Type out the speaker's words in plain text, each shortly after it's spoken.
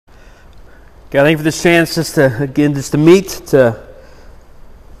God, thank you for this chance just to meet, to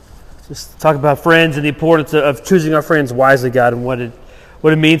just talk about friends and the importance of choosing our friends wisely, God, and what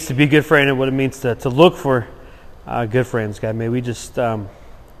it means to be a good friend and what it means to look for good friends, God. May we just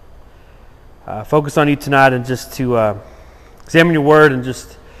focus on you tonight and just to examine your word and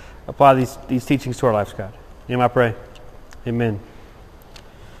just apply these teachings to our lives, God. In your name I pray. Amen.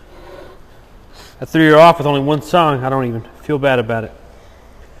 I threw you off with only one song. I don't even feel bad about it.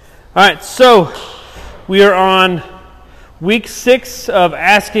 All right, so we are on week 6 of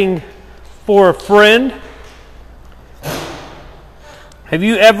asking for a friend. Have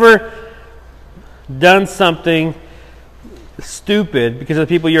you ever done something stupid because of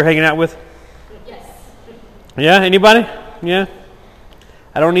the people you're hanging out with? Yes. Yeah, anybody? Yeah?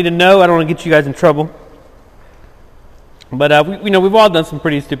 I don't need to know. I don't want to get you guys in trouble. But we've all done some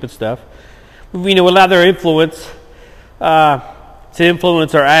pretty stupid stuff. We allow their influence to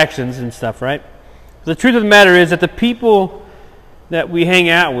influence our actions and stuff, right? The truth of the matter is that the people that we hang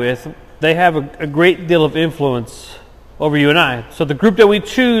out with, they have a great deal of influence over you and I. So the group that we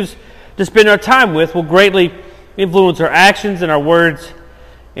choose to spend our time with will greatly influence our actions and our words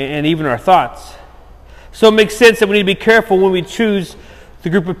and even our thoughts. So it makes sense that we need to be careful when we choose the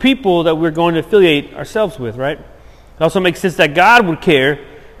group of people that we're going to affiliate ourselves with, right? It also makes sense that God would care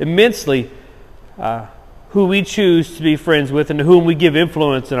immensely who we choose to be friends with and to whom we give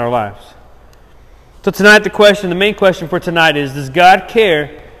influence in our lives. So tonight the main question for tonight is, does God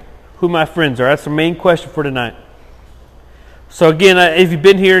care who my friends are? That's the main question for tonight. So again, if you've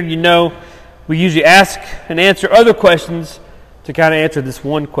been here, you know we usually ask and answer other questions to kind of answer this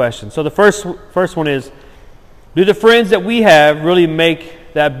one question. So the first one is, do the friends that we have really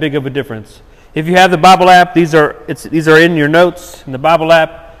make that big of a difference? If you have the Bible app, these are in your notes in the Bible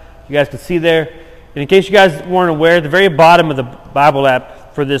app. You guys can see there. And in case you guys weren't aware, at the very bottom of the Bible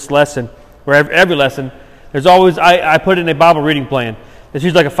app for this lesson, or every lesson, there's always, I put in a Bible reading plan. It's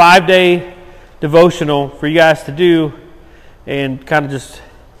usually like a 5-day devotional for you guys to do and kind of just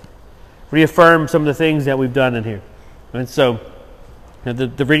reaffirm some of the things that we've done in here. And so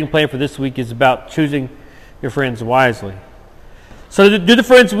the reading plan for this week is about choosing your friends wisely. So do the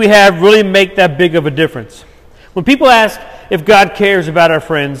friends we have really make that big of a difference? When people ask if God cares about our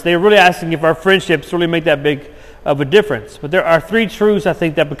friends, they're really asking if our friendships really make that big of a difference. But there are 3 truths, I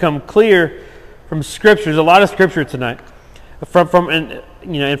think, that become clear from Scripture. There's a lot of Scripture tonight,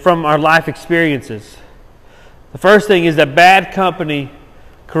 and from our life experiences. The first thing is that bad company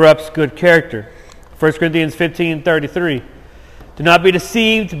corrupts good character. 1 Corinthians 15:33. Do not be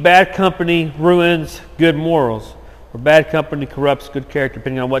deceived, bad company ruins good morals. Or bad company corrupts good character,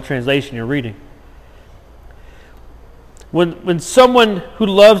 depending on what translation you're reading. When someone who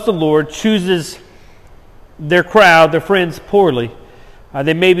loves the Lord chooses their crowd, their friends, poorly,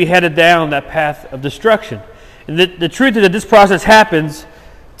 they may be headed down that path of destruction. And the truth is that this process happens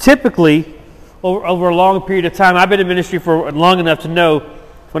typically over a long period of time. I've been in ministry for long enough to know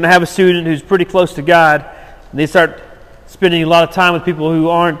when I have a student who's pretty close to God, and they start spending a lot of time with people who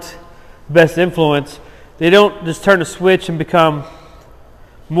aren't the best influence, they don't just turn a switch and become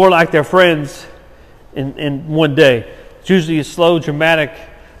more like their friends in one day. It's usually a slow, dramatic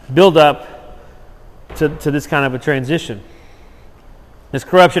build-up to this kind of a transition. This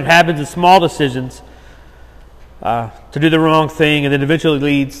corruption happens in small decisions to do the wrong thing, and then eventually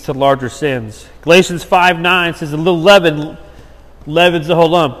leads to larger sins. Galatians 5:9 says, a little leaven leavens the whole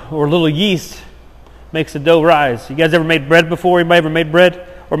lump, or a little yeast makes the dough rise. You guys ever made bread before? Anybody ever made bread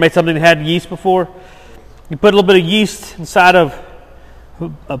or made something that had yeast before? You put a little bit of yeast inside of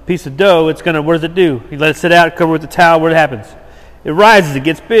a piece of dough, it's going to, what does it do? You let it sit out, cover with a towel, what happens? It rises, it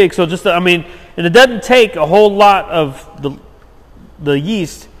gets big. So and it doesn't take a whole lot of the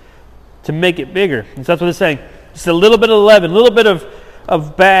yeast to make it bigger. And so that's what it's saying. Just a little bit of leaven, a little bit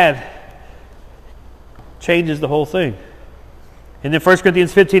of bad changes the whole thing. And then 1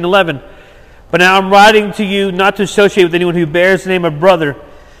 Corinthians 15:11, but now I'm writing to you not to associate with anyone who bears the name of brother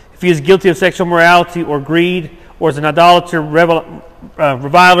if he is guilty of sexual immorality or greed, or is an idolater,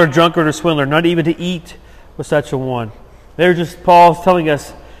 reviler, drunkard, or swindler, not even to eat with such a one. Paul's telling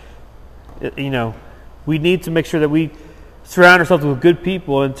us, we need to make sure that we surround ourselves with good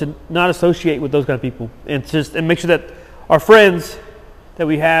people and to not associate with those kind of people, and make sure that our friends that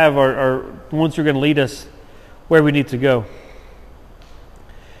we have are the ones who are going to lead us where we need to go.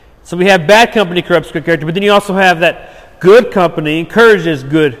 So we have bad company corrupts good character, but then you also have that good company encourages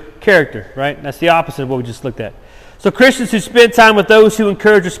good character, right? That's the opposite of what we just looked at. So Christians who spend time with those who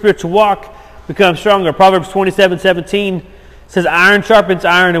encourage a spiritual walk become stronger. Proverbs 27:17 says, iron sharpens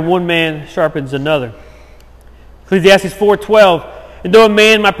iron and one man sharpens another. Ecclesiastes 4:12, And though a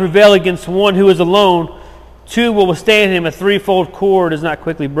man might prevail against one who is alone, two will withstand him. A threefold cord is not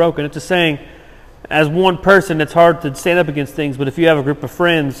quickly broken. It's a saying, as one person, it's hard to stand up against things, but if you have a group of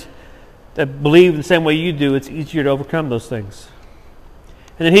friends that believe the same way you do, it's easier to overcome those things.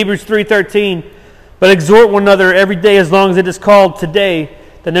 And in Hebrews 3:13, but exhort one another every day as long as it is called today,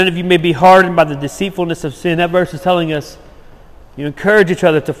 that none of you may be hardened by the deceitfulness of sin. That verse is telling us, you encourage each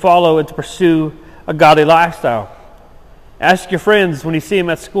other to follow and to pursue a godly lifestyle. Ask your friends when you see them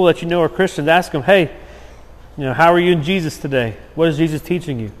at school that you know are Christians, ask them, hey, how are you in Jesus today? What is Jesus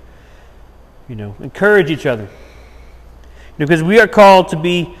teaching you? Encourage each other. Because we are called to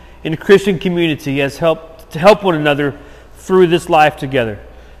be in a Christian community to help one another through this life together.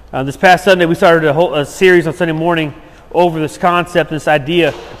 This past Sunday, we started a series on Sunday morning over this concept, this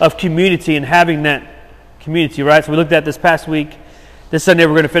idea of community and having that community, right? So we looked at this past week. This Sunday,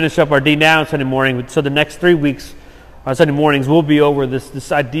 we're going to finish up our D Now on Sunday morning. So the next 3 weeks on Sunday mornings, we'll be over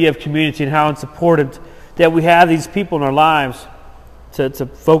this idea of community and how it's important that we have these people in our lives to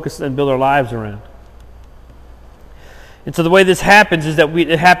focus and build our lives around. And so the way this happens is that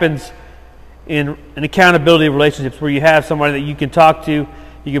it happens in an accountability of relationships where you have somebody that you can talk to,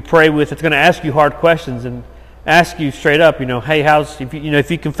 you can pray with, that's going to ask you hard questions and ask you straight up, hey,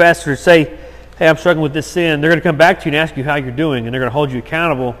 if you confess or say, hey, I'm struggling with this sin, they're going to come back to you and ask you how you're doing, and they're going to hold you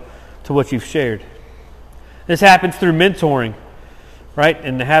accountable to what you've shared. This happens through mentoring, right?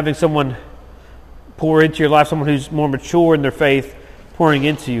 And having someone pour into your life, someone who's more mature in their faith, pouring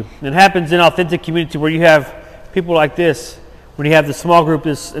into you. And it happens in authentic community where you have people like this. When you have the small group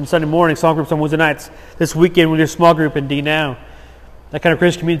in Sunday morning, small groups on Wednesday nights, this weekend with your small group in D Now, that kind of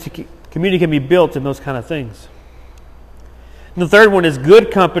Christian community can be built in those kind of things. And the third one is good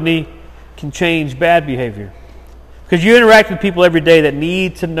company can change bad behavior. Because you interact with people every day that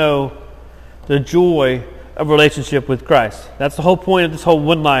need to know the joy of a relationship with Christ. That's the whole point of this whole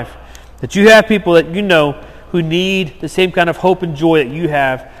One Life. That you have people that you know who need the same kind of hope and joy that you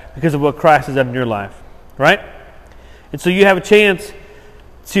have because of what Christ has done in your life. Right? And so you have a chance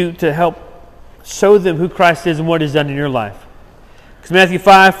to help show them who Christ is and what He's done in your life. Because Matthew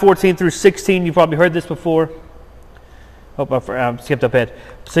 5:14 through 16, you've probably heard this before. Hope I skipped up ahead.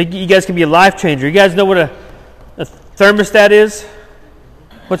 So you guys can be a life changer. You guys know what a thermostat is?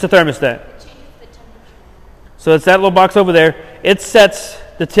 What's a thermostat? So it's that little box over there. It sets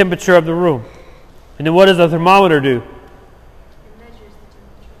the temperature of the room. And then what does a thermometer do?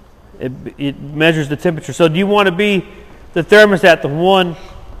 It measures the temperature. So do you want to be the thermostat, the one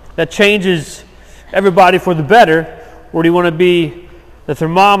that changes everybody for the better, or do you want to be the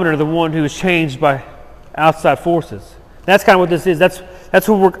thermometer, the one who is changed by outside forces? That's kind of what this is. That's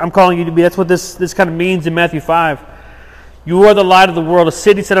what I'm calling you to be. That's what this kind of means in Matthew 5. You are the light of the world. A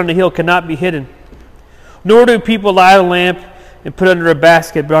city set on a hill cannot be hidden. Nor do people light a lamp and put it under a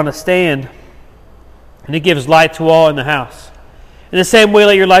basket, but on a stand, and it gives light to all in the house. In the same way,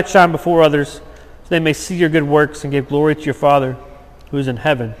 let your light shine before others, so they may see your good works and give glory to your Father who is in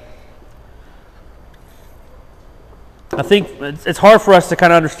heaven. I think it's hard for us to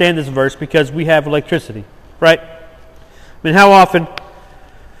kind of understand this verse because we have electricity, right? I mean, how often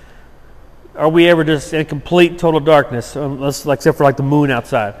are we ever just in complete, total darkness, except for the moon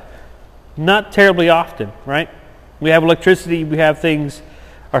outside? Not terribly often, right? We have electricity, we have things,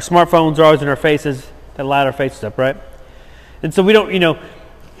 our smartphones are always in our faces that light our faces up, right? And so we don't,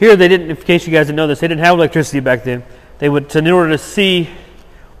 here they didn't, in case you guys didn't know this, they didn't have electricity back then. They would, in order to see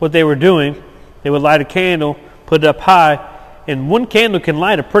what they were doing, they would light a candle, put it up high, and one candle can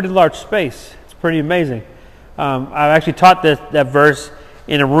light a pretty large space. It's pretty amazing. I actually taught that verse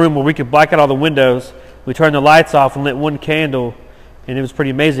in a room where we could black out all the windows. We turned the lights off and lit one candle, and it was pretty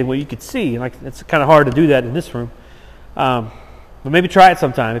amazing what you could see. It's kind of hard to do that in this room. But maybe try it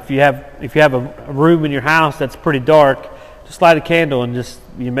sometime. If you have a room in your house that's pretty dark, just light a candle and just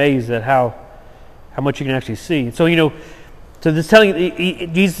be amazed at how much you can actually see. So so this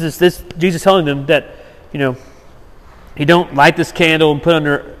telling Jesus telling them that you don't light this candle and put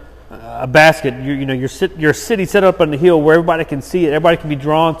under a basket. Your city set up on the hill where everybody can see it. Everybody can be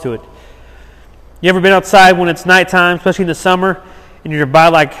drawn to it. You ever been outside when it's nighttime, especially in the summer, and you're by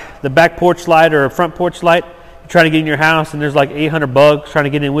the back porch light or a front porch light? You're trying to get in your house, and there's 800 bugs trying to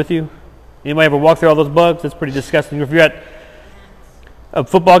get in with you. Anybody ever walk through all those bugs? That's pretty disgusting. If you're at a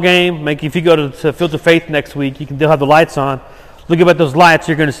football game, if you go to Fields of Faith next week, they'll have the lights on. Look at those lights,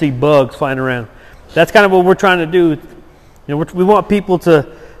 you're going to see bugs flying around. That's kind of what we're trying to do. We want people to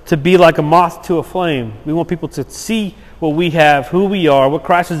be like a moth to a flame. We want people to see what we have, who we are, what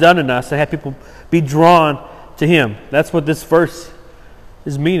Christ has done in us, and have people be drawn to Him. That's what this verse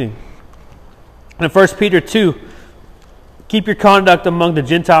is meaning. And in 1 Peter 2, Keep your conduct among the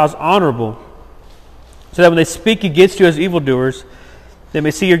Gentiles honorable, so that when they speak against you as evildoers, they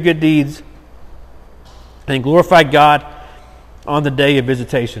may see your good deeds and glorify God on the day of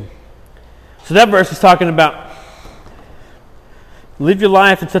visitation. So that verse is talking about live your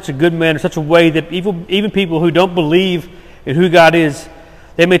life in such a good manner, such a way that even people who don't believe in who God is,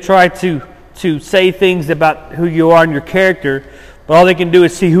 they may try to say things about who you are and your character, but all they can do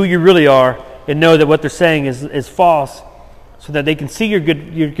is see who you really are and know that what they're saying is false, so that they can see your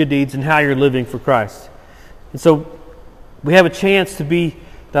good deeds and how you're living for Christ. And so we have a chance to be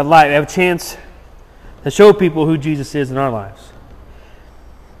that light. We have a chance to show people who Jesus is in our lives.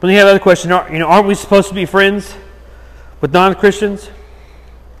 But then you have another question, aren't we supposed to be friends with non-Christians?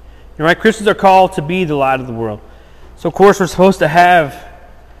 Right? Christians are called to be the light of the world. So of course we're supposed to have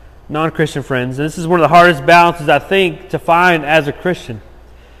non-Christian friends. And this is one of the hardest balances, I think, to find as a Christian.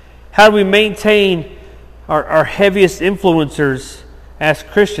 How do we maintain our heaviest influencers as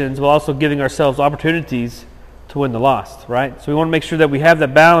Christians while also giving ourselves opportunities to win the lost, right? So we want to make sure that we have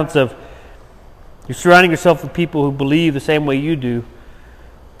that balance of you're surrounding yourself with people who believe the same way you do,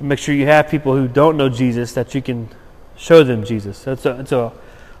 but make sure you have people who don't know Jesus that you can show them Jesus. So it's a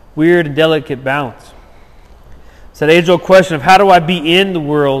weird and delicate balance. It's that age-old question of how do I be in the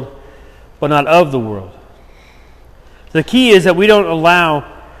world but not of the world? The key is that we don't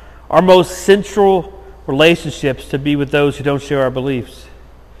allow our most central relationships to be with those who don't share our beliefs.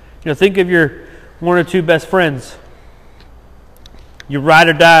 Think of your one or two best friends. Your ride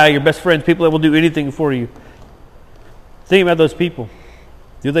or die, your best friends, people that will do anything for you. Think about those people.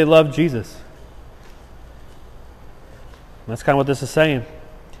 Do they love Jesus? That's kind of what this is saying.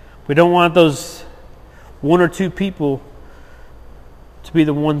 We don't want those one or two people to be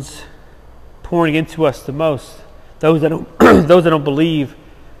the ones pouring into us the most. Those that don't believe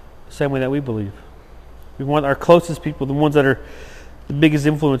the same way that we believe. We want our closest people, the ones that are the biggest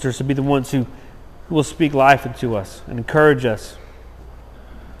influencers, to be the ones who will speak life into us and encourage us.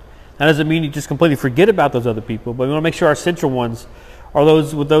 That doesn't mean you just completely forget about those other people, but we want to make sure our central ones are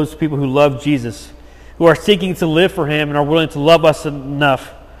those people who love Jesus, who are seeking to live for Him and are willing to love us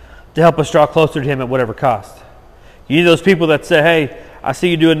enough to help us draw closer to Him at whatever cost. You need those people that say, hey, I see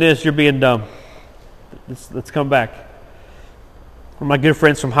you doing this, you're being dumb. Let's come back. One of my good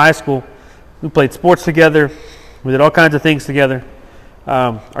friends from high school, we played sports together, we did all kinds of things together.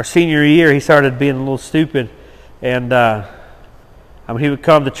 Our senior year, he started being a little stupid, and he would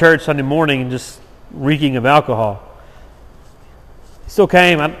come to church Sunday morning and just reeking of alcohol. He still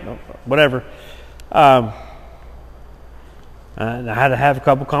came, whatever. And I had to have a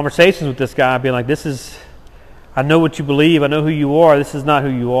couple conversations with this guy, being like, I know what you believe, I know who you are, this is not who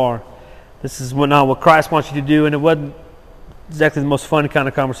you are. This is not what Christ wants you to do, and it wasn't exactly the most fun kind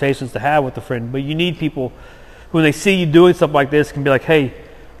of conversations to have with a friend. But you need people who, when they see you doing something like this, can be like, hey,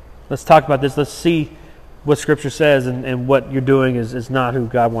 let's talk about this, let's see what Scripture says, and what you're doing is not who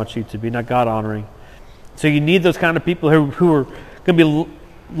God wants you to be, not God honoring. So you need those kind of people who are going to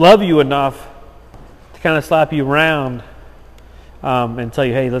love you enough to kind of slap you around and tell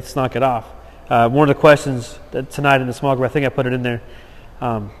you, hey, let's knock it off. One of the questions that tonight in the small group, I think I put it in there,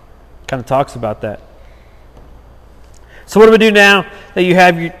 kind of talks about that. So what do we do now that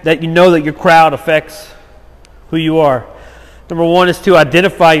you know that your crowd affects who you are? Number one is to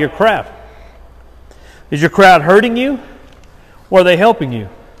identify your crowd. Is your crowd hurting you, or are they helping you?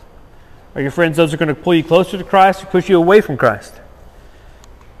 Are your friends those who are going to pull you closer to Christ or push you away from Christ?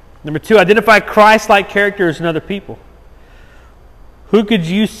 Number two, identify Christ-like characters in other people. Who could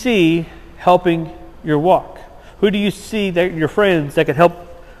you see helping your walk? Who do you see that your friends that can help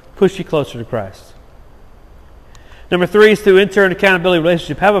push you closer to Christ? Number three is to enter an accountability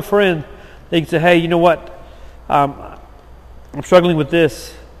relationship. Have a friend that you can say, hey, you know what? I'm struggling with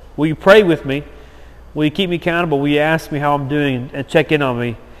this. Will you pray with me? Will you keep me accountable? Will you ask me how I'm doing and check in on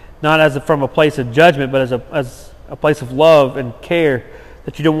me? Not from a place of judgment, but as a place of love and care,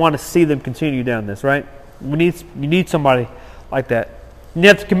 that you don't want to see them continue down this, right? You need somebody like that. You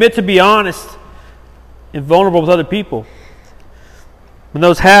have to commit to be honest and vulnerable with other people. When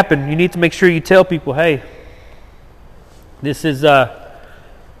those happen, you need to make sure you tell people, hey, this is what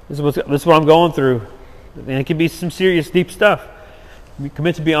I'm going through. And it can be some serious, deep stuff. You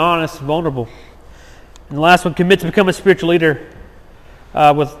commit to be honest and vulnerable. And the last one, commit to become a spiritual leader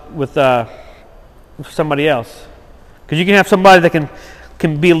with somebody else. Because you can have somebody that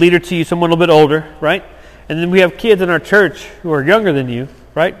can be a leader to you, someone a little bit older, right? And then we have kids in our church who are younger than you,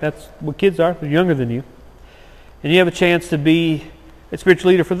 right? That's what kids are. They're younger than you. And you have a chance to be a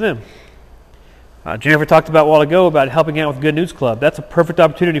spiritual leader for them. Jennifer talked about a while ago about helping out with Good News Club. That's a perfect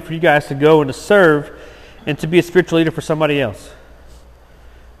opportunity for you guys to go and to serve and to be a spiritual leader for somebody else.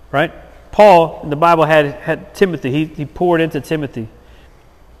 Right? Paul in the Bible had Timothy. He poured into Timothy.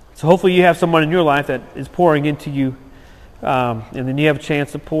 So hopefully you have someone in your life that is pouring into you, and then you have a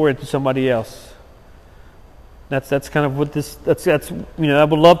chance to pour into somebody else. That's kind of what this. That's I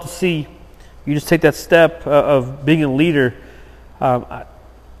would love to see you just take that step of being a leader. I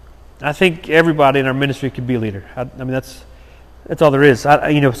think everybody in our ministry could be a leader. I mean that's all there is.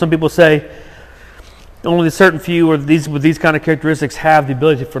 Some people say only a certain few with these kind of characteristics have the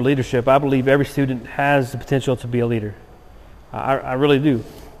ability for leadership. I believe every student has the potential to be a leader. I really do.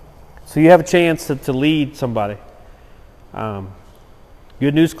 So you have a chance to lead somebody.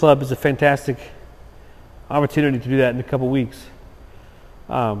 Good News Club is a fantastic opportunity to do that in a couple weeks.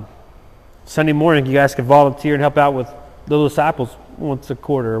 Sunday morning, you guys can volunteer and help out with Little Disciples once a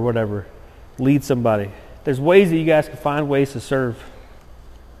quarter or whatever. Lead somebody. There's ways that you guys can find ways to serve.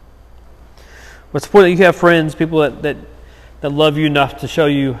 But it's important that you have friends, people that love you enough to show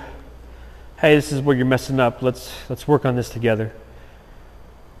you, hey, this is where you're messing up. Let's work on this together.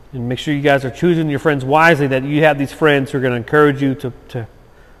 And make sure you guys are choosing your friends wisely, that you have these friends who are going to encourage you to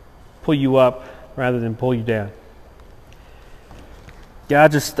pull you up rather than pull you down.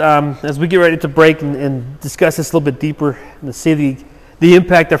 God, just as we get ready to break and discuss this a little bit deeper and to see the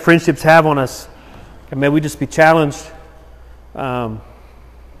impact that friendships have on us, and may we just be challenged.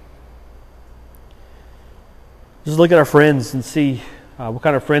 Just look at our friends and see what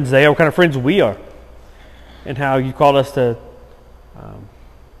kind of friends they are, what kind of friends we are, and how you called us to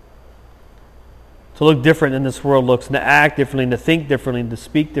look different than this world looks, and to act differently, and to think differently, and to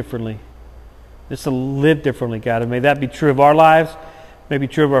speak differently, just to live differently, God. And may that be true of our lives, may be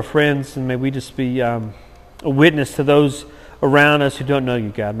true of our friends, and may we just be a witness to those around us who don't know you,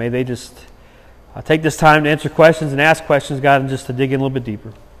 God. May they just take this time to answer questions and ask questions, God, and just to dig in a little bit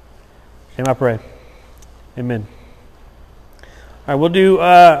deeper. And I pray. Amen. All right, we'll do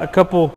a couple